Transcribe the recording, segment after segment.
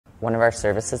One of our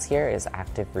services here is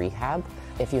Active Rehab.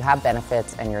 If you have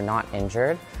benefits and you're not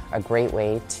injured, a great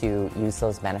way to use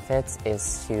those benefits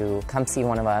is to come see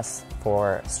one of us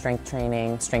for strength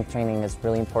training. Strength training is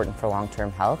really important for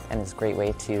long-term health and is a great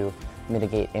way to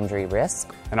mitigate injury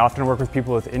risk. And often work with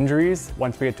people with injuries.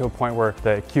 Once we get to a point where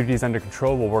the acuity is under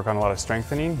control, we'll work on a lot of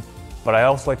strengthening. But I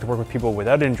also like to work with people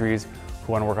without injuries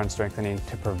who want to work on strengthening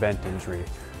to prevent injury.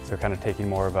 So kind of taking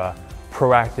more of a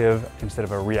proactive instead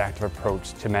of a reactive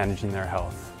approach to managing their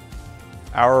health.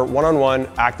 Our one-on-one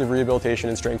active rehabilitation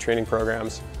and strength training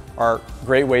programs are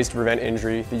great ways to prevent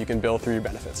injury that you can build through your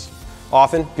benefits.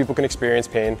 Often, people can experience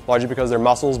pain largely because their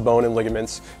muscles, bone, and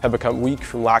ligaments have become weak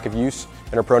from lack of use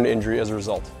and are prone to injury as a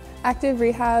result. Active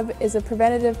Rehab is a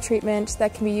preventative treatment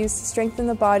that can be used to strengthen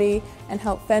the body and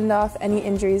help fend off any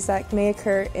injuries that may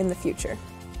occur in the future.